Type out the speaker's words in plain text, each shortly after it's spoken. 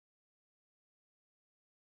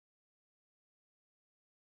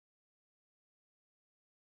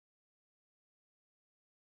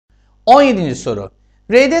17. soru.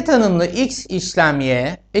 R'de tanımlı x işlem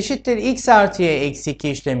y eşittir x artı y eksi 2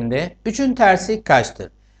 işleminde 3'ün tersi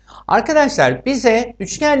kaçtır? Arkadaşlar bize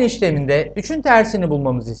üçgen işleminde 3'ün tersini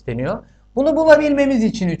bulmamız isteniyor. Bunu bulabilmemiz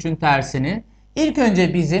için 3'ün tersini ilk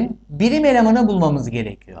önce bizim birim elemanı bulmamız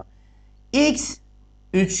gerekiyor. X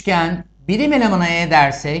üçgen birim elemana e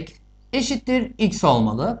dersek eşittir x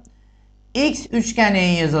olmalı. X üçgen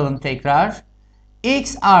e'yi yazalım tekrar.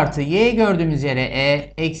 X artı y gördüğümüz yere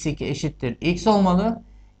e eksi 2 eşittir x olmalı.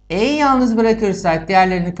 E'yi yalnız bırakırsak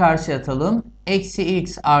diğerlerini karşıya atalım. Eksi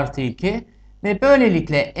x artı 2 ve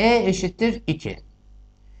böylelikle e eşittir 2.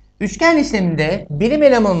 Üçgen işleminde birim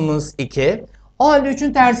elemanımız 2. O halde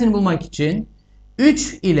 3'ün tersini bulmak için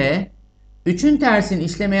 3 ile 3'ün tersini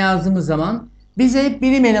işleme yazdığımız zaman bize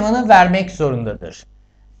birim elemanı vermek zorundadır.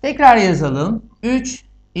 Tekrar yazalım. 3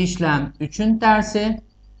 işlem 3'ün tersi.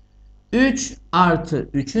 3 artı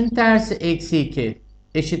 3'ün tersi eksi 2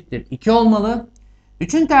 eşittir 2 olmalı.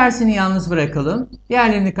 3'ün tersini yalnız bırakalım.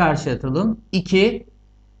 Diğerlerini karşıya atalım. 2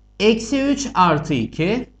 eksi 3 artı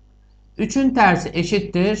 2. 3'ün tersi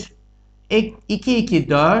eşittir 2 2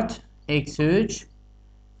 4 eksi 3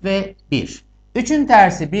 ve 1. 3'ün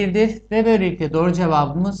tersi 1'dir ve böylelikle doğru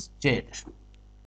cevabımız C'dir.